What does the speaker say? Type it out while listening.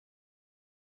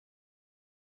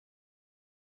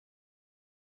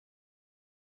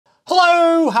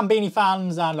Hello Hambini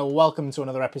fans and welcome to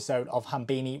another episode of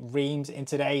Hambini Reams. In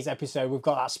today's episode we've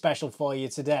got that special for you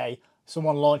today.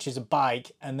 Someone launches a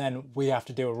bike and then we have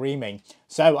to do a reaming.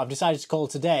 So I've decided to call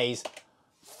today's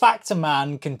Factor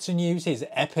Man continues his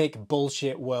epic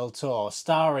bullshit world tour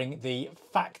starring the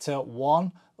Factor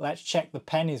 1. Let's check the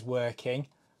pen is working.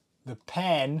 The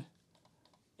pen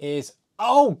is,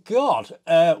 oh God,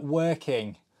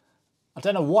 working. I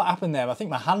don't know what happened there. I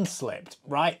think my hand slipped,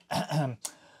 right?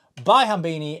 By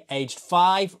Hambini, aged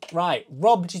 5. Right,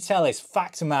 Rob Gitellis,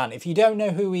 Factor Man. If you don't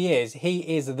know who he is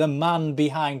the man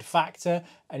behind Factor.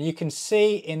 And you can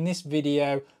see in this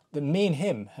video that me and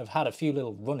him have had a few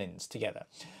little run-ins together.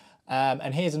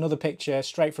 And here's another picture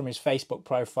straight from his Facebook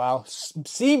profile.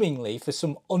 Seemingly, for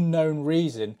some unknown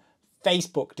reason,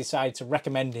 Facebook decided to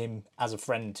recommend him as a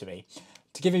friend to me.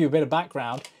 To give you a bit of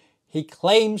background, he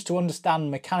claims to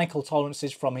understand mechanical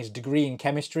tolerances from his degree in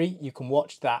chemistry. You can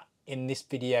watch that in this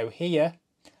video here.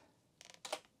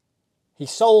 He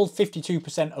sold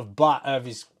 52%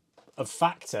 of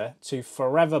Factor to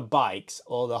Forever Bikes,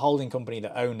 or the holding company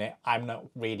that own it. I'm not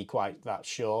really quite that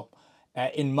sure.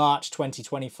 In March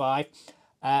 2025.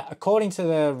 According to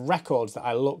the records that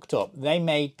I looked up, they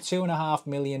made $2.5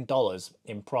 million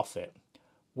in profit,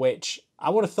 which I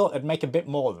would have thought they'd make a bit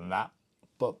more than that,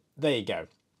 but there you go.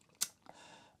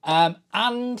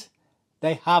 And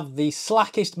they have the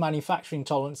slackest manufacturing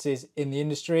tolerances in the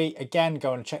industry. Again,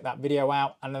 go and check that video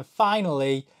out. And then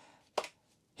finally,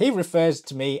 he refers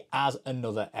to me as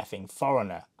another effing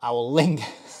foreigner. I will link,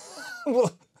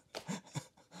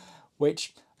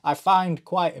 which I find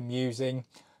quite amusing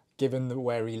given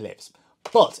where he lives.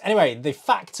 But anyway, the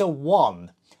Factor 1.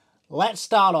 Let's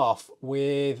start off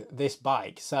with this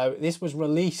bike. So this was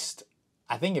released,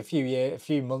 I think, a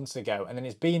few months ago, and then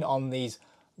it's been on these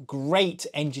great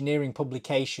engineering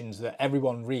publications that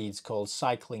everyone reads called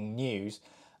Cycling News,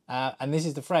 and this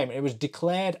is the frame. It was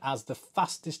declared as the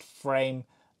fastest frame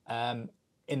in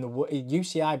the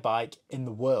UCI bike in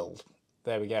the world.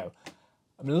 There we go.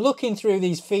 I'm looking through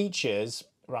these features,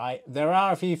 right? There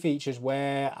are a few features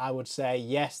where I would say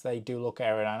yes, they do look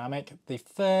aerodynamic. The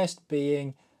first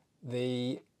being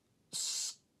the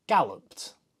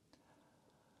scalloped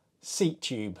seat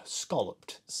tube,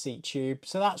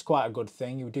 so that's quite a good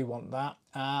thing. You do want that.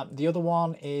 The other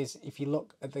one is, if you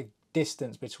look at the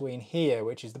distance between here,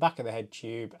 which is the back of the head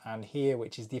tube, and here,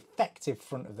 which is the effective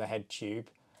front of the head tube,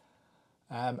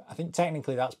 I think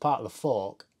technically that's part of the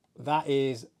fork. That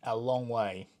is a long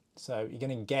way, so you're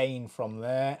going to gain from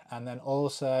there. And then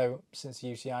also, since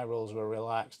UCI rules were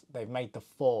relaxed, they've made the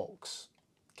forks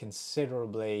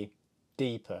considerably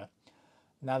deeper.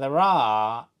 Now there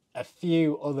are a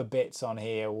few other bits on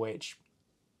here which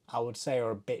I would say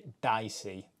are a bit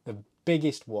dicey. The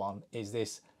biggest one is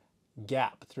this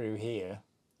gap through here,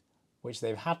 which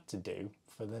they've had to do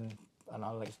for the, and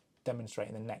I'll demonstrate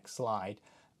in the next slide.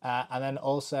 And then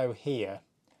also here.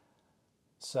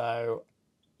 So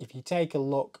if you take a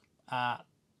look at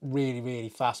really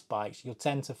fast bikes, you'll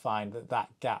tend to find that that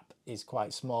gap is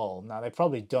quite small. Now they've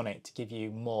probably done it to give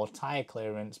you more tyre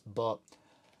clearance, but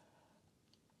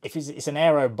if it's an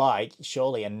aero bike,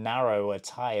 surely a narrower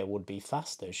tyre would be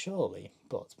faster, surely.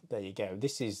 But there you go.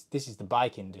 This is the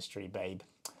bike industry, babe.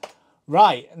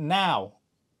 Right, now,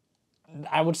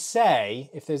 I would say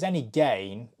if there's any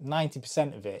gain,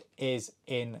 90% of it is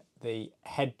in the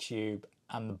head tube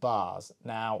and the bars.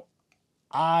 Now,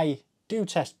 I do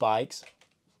test bikes,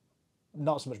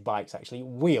 not so much bikes actually,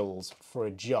 wheels for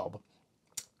a job.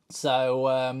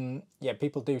 So, yeah,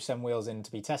 people do send wheels in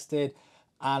to be tested.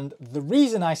 And the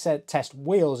reason I said test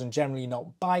wheels and generally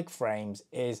not bike frames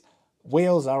is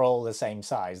wheels are all the same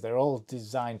size. They're all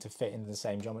designed to fit in the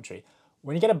same geometry.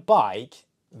 When you get a bike,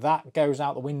 that goes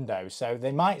out the window. So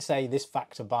they might say this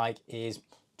Factor bike is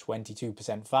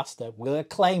 22% faster. With a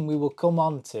claim we will come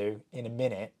on to in a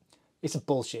minute. It's a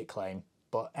bullshit claim.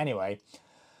 But anyway,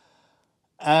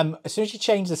 as soon as you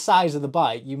change the size of the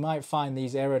bike, you might find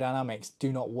these aerodynamics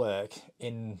do not work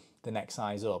in the next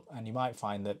size up, and you might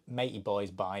find that Matey Boy's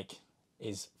bike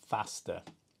is faster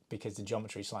because the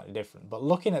geometry is slightly different. But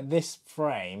looking at this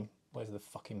frame, where's the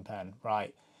fucking pen?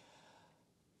 Right.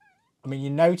 I mean,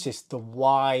 you notice the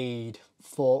wide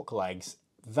fork legs.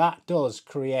 That does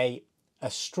create a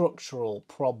structural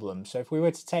problem. So if we were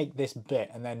to take this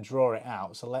bit and then draw it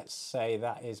out, so let's say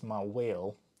that is my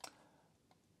wheel.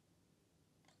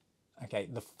 Okay,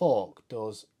 the fork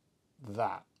does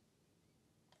that.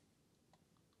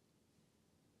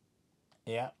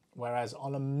 Yeah, whereas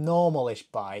on a normalish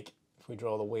bike, if we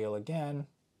draw the wheel again,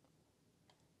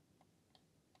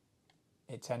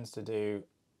 it tends to do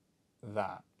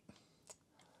that.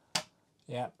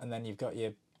 Yeah, and then you've got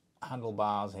your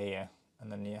handlebars here,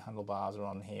 and then your handlebars are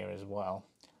on here as well.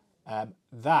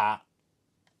 That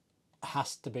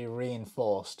has to be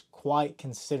reinforced quite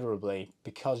considerably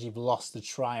because you've lost the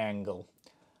triangle.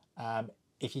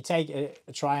 If you take a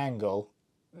triangle,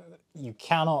 you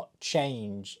cannot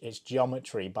change its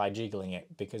geometry by jiggling it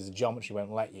because the geometry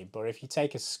won't let you. But if you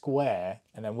take a square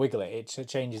and then wiggle it, it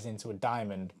changes into a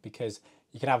diamond because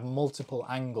you can have multiple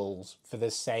angles for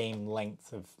the same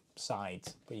length of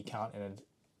sides, but you can't in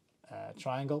a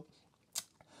triangle.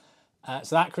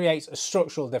 So that creates a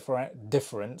structural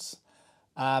difference.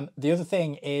 The other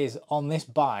thing is on this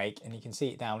bike, and you can see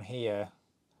it down here,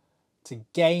 to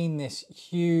gain this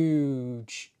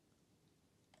huge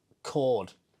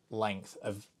chord length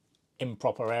of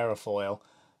improper aerofoil,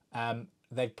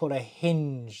 they've put a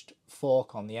hinged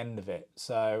fork on the end of it.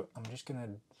 So I'm just going to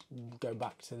go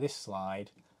back to this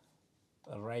slide,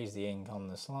 erase the ink on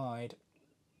the slide.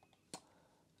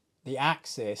 The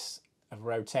axis of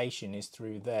rotation is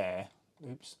through there.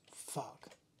 Oops, fuck.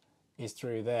 Is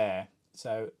through there.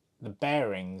 So the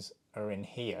bearings are in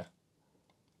here.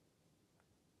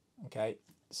 Okay,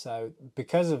 so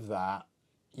because of that,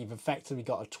 you've effectively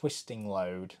got a twisting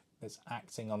load that's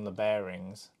acting on the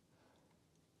bearings.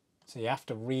 So you have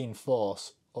to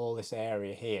reinforce all this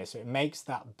area here. So it makes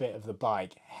that bit of the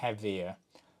bike heavier.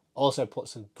 Also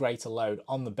puts a greater load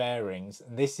on the bearings.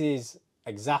 And this is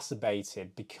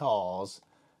exacerbated because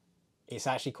it's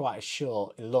actually quite a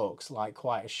short, it looks like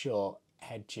quite a short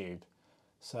head tube.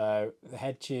 So the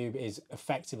head tube is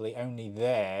effectively only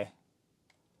there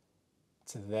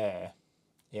to there.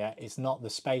 Yeah, it's not the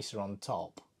spacer on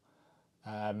top.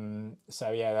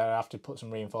 So yeah, they'll have to put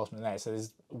some reinforcement there. So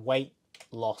there's weight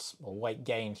loss or weight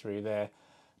gain through there.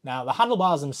 Now the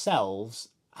handlebars themselves,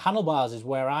 handlebars is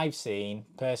where I've seen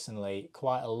personally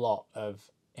quite a lot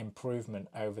of improvement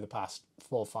over the past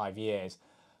 4 or 5 years.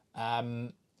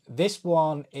 This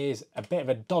one is a bit of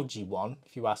a dodgy one,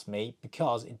 if you ask me,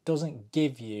 because it doesn't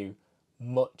give you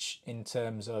much in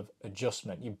terms of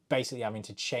adjustment. You're basically having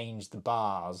to change the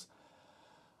bars.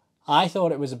 I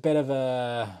thought it was a bit of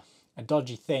a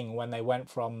dodgy thing when they went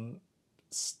from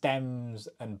stems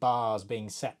and bars being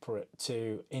separate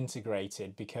to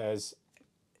integrated, because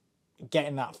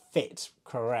getting that fit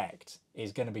correct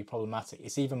is going to be problematic.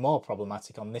 It's even more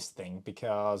problematic on this thing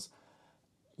because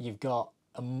you've got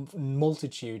a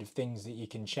multitude of things that you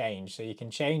can change. So you can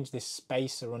change this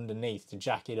spacer underneath to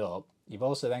jack it up. You've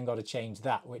also then got to change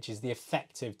that, which is the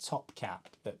effective top cap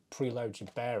that preloads your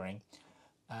bearing.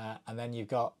 And then you've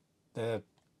got the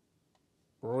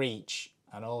reach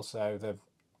and also the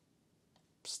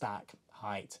stack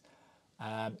height.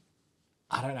 I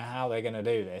don't know how they're going to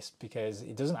do this because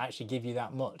it doesn't actually give you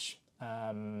that much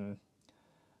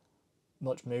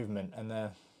much movement. And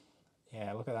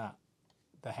yeah, look at that.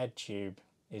 The head tube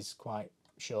is quite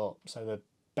short, so the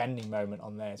bending moment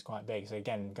on there is quite big. So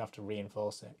again, you have to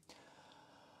reinforce it.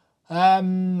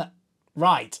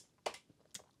 Right.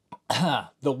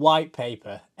 The white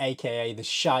paper, aka the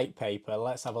shite paper.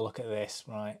 Let's have a look at this.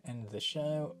 Right, end of the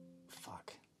show.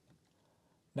 Fuck.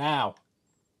 Now,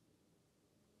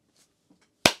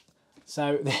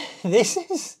 so this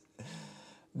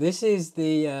is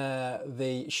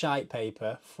the shite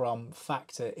paper from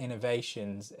Factor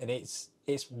Innovations, and it's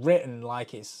written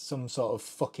like it's some sort of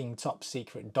fucking top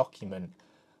secret document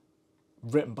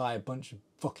written by a bunch of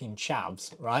fucking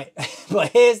chavs, right? But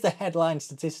here's the headline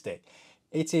statistic.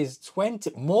 It is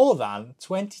more than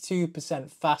 22%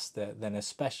 faster than a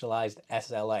Specialized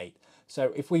SL8.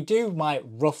 So if we do my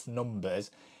rough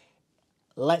numbers,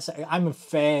 let's say I'm a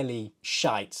fairly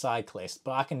shite cyclist,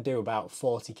 but I can do about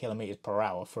 40 kilometers per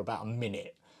hour for about a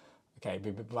minute. Okay,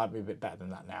 might be a bit better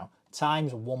than that now.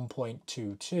 Times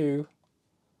 1.22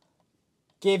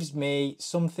 gives me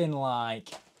something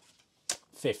like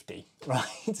 50,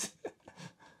 right?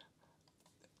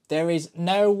 There is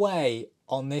no way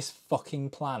on this fucking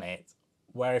planet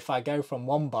where if I go from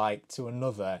one bike to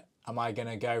another, am I going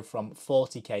to go from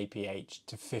 40 kph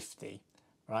to 50,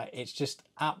 right? It's just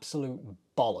absolute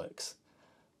bollocks.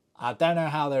 I don't know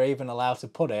how they're even allowed to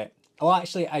put it. Oh,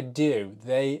 actually, I do.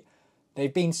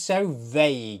 They've been so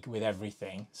vague with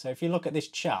everything. So if you look at this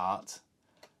chart,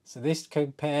 so this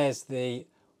compares the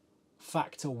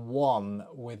Factor 1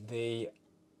 with the,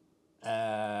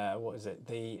 what is it?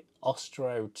 The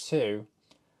Ostro 2.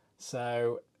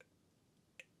 So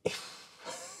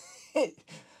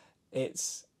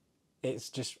it's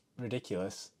just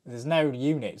ridiculous. There's no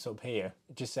units up here.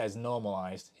 It just says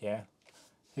normalised. Yeah,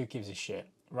 who gives a shit,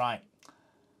 right?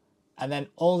 And then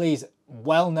all these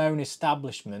well-known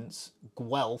establishments,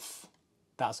 Guelph,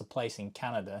 that's a place in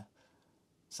Canada.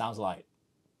 Sounds like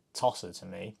Tosser to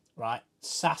me, right?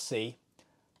 Sassy,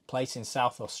 place in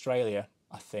South Australia,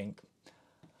 I think.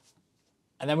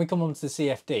 And then we come on to the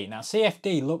CFD. Now,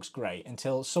 CFD looks great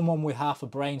until someone with half a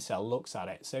brain cell looks at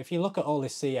it. So if you look at all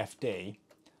this CFD,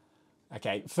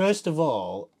 okay, first of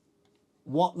all,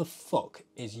 what the fuck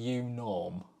is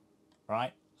U-norm,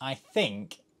 right? I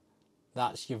think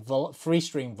that's your free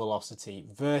stream velocity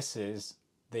versus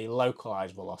the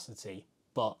localized velocity,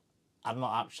 but I'm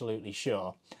not absolutely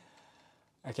sure.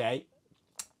 Okay,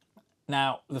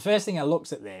 now the first thing I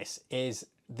looked at this is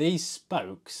these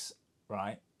spokes,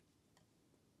 right?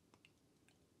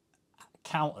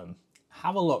 Count them.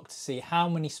 Have a look to see how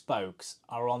many spokes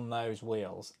are on those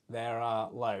wheels. There are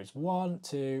loads. 1,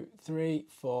 2, 3,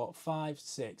 4, 5,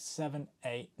 6, 7,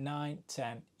 8, 9,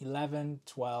 10, 11,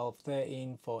 12,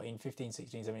 13, 14, 15,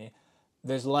 16, 17.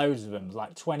 There's loads of them,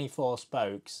 like 24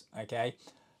 spokes, okay?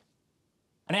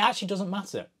 And it actually doesn't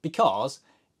matter because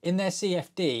in their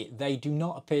CFD, they do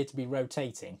not appear to be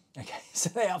rotating, okay? So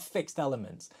they are fixed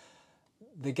elements.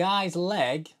 The guy's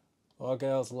leg or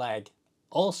girl's leg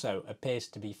also appears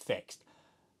to be fixed.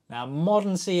 Now,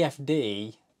 modern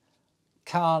CFD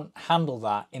can't handle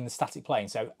that in the static plane.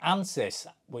 So ANSYS,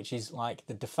 which is like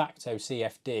the de facto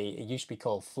CFD, it used to be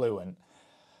called Fluent,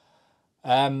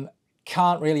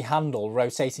 can't really handle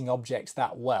rotating objects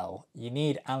that well. You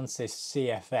need ANSYS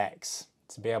CFX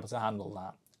to be able to handle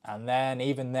that. And then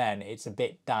even then, it's a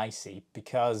bit dicey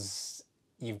because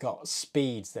you've got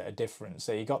speeds that are different.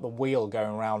 So you've got the wheel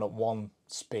going around at one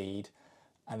speed,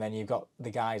 and then you've got the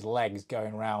guy's legs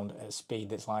going around at a speed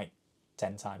that's like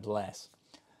 10 times less.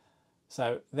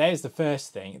 So there's the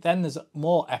first thing. Then there's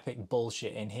more epic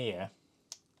bullshit in here.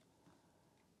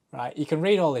 Right, you can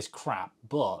read all this crap,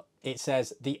 but it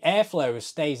says the airflow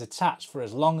stays attached for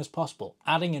as long as possible,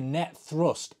 adding a net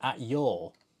thrust at yaw.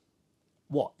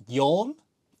 What, yawn?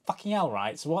 Fucking hell,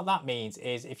 right? So what that means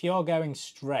is if you're going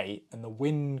straight and the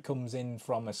wind comes in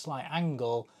from a slight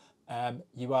angle,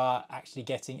 you are actually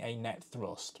getting a net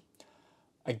thrust.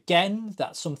 Again,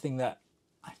 that's something that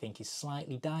I think is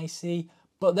slightly dicey.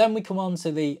 But then we come on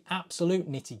to the absolute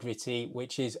nitty gritty,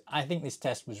 which is I think this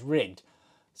test was rigged.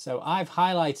 So I've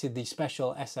highlighted the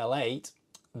Special SL8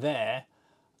 there.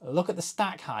 Look at the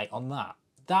stack height on that.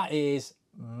 That is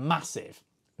massive.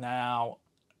 Now,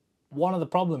 one of the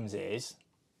problems is,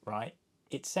 right,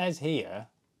 it says here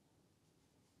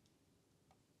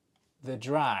the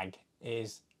drag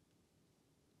is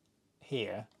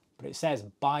here, but it says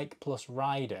bike plus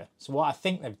rider. So what I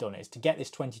think they've done is to get this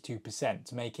 22%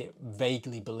 to make it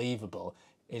vaguely believable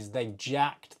is they've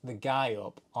jacked the guy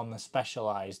up on the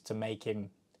Specialized to make him,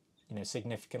 you know,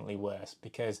 significantly worse,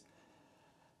 because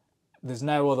there's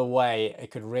no other way it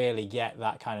could really get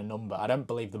that kind of number. I don't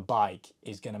believe the bike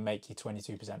is going to make you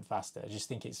 22% faster. I just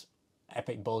think it's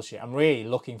epic bullshit. I'm really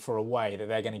looking for a way that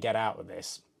they're going to get out of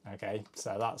this. Okay,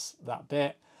 so that's that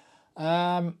bit.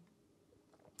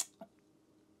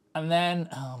 And then,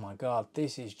 oh my God,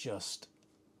 this is just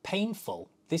painful.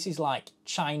 This is like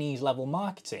Chinese level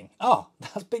marketing. Oh,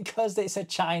 that's because it's a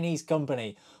Chinese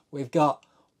company. We've got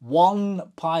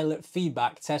one pilot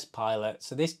feedback test pilot.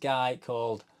 So this guy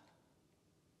called,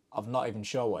 I'm not even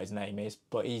sure what his name is,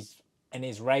 but he's an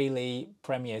Israeli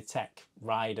Premier Tech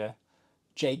rider,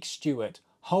 Jake Stewart.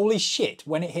 Holy shit,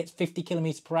 when it hits 50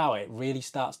 kilometers per hour, it really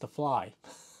starts to fly.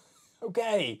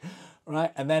 Okay,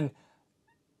 right, and then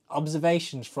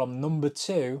observations from number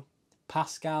 2,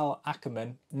 Pascal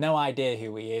Ackerman. No idea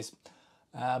who he is,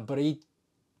 but he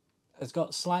has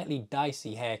got slightly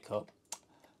dicey haircut.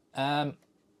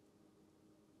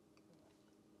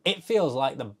 It feels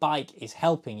like the bike is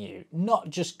helping you, not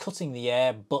just cutting the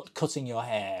air, but cutting your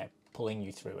hair, pulling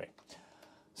you through it.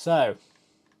 So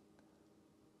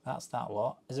that's that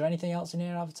lot. Is there anything else in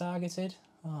here I've targeted?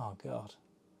 Oh God.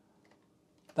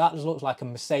 That just looks like a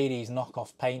Mercedes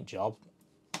knockoff paint job.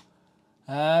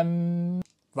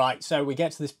 Right, so we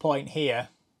get to this point here.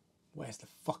 Where's the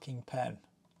fucking pen?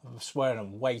 I'm swearing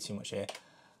I'm way too much here.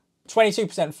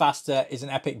 22% faster is an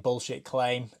epic bullshit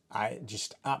claim.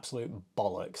 Just absolute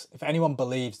bollocks. If anyone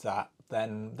believes that,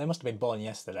 then they must have been born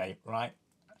yesterday, right?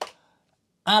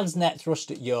 Adds net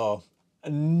thrust at yaw.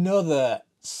 Another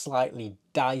slightly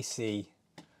dicey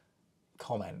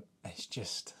comment. It's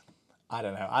just, I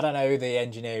don't know. I don't know who the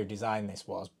engineer who designed this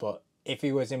was, but if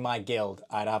he was in my guild,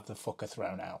 I'd have the fucker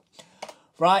thrown out.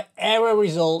 Right, aero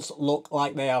results look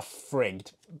like they are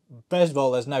frigged. First of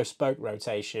all, there's no spoke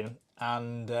rotation.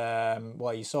 And,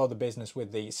 well, you saw the business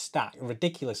with the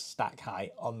ridiculous stack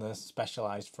height on the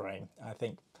Specialized frame. I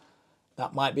think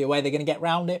that might be a way they're going to get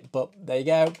around it, but there you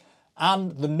go.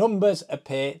 And the numbers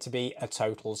appear to be a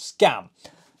total scam.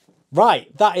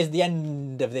 Right, that is the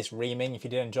end of this reaming. If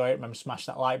you did enjoy it, remember to smash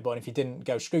that like button. If you didn't,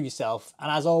 go screw yourself. And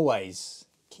as always,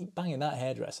 Keep banging that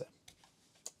hairdresser.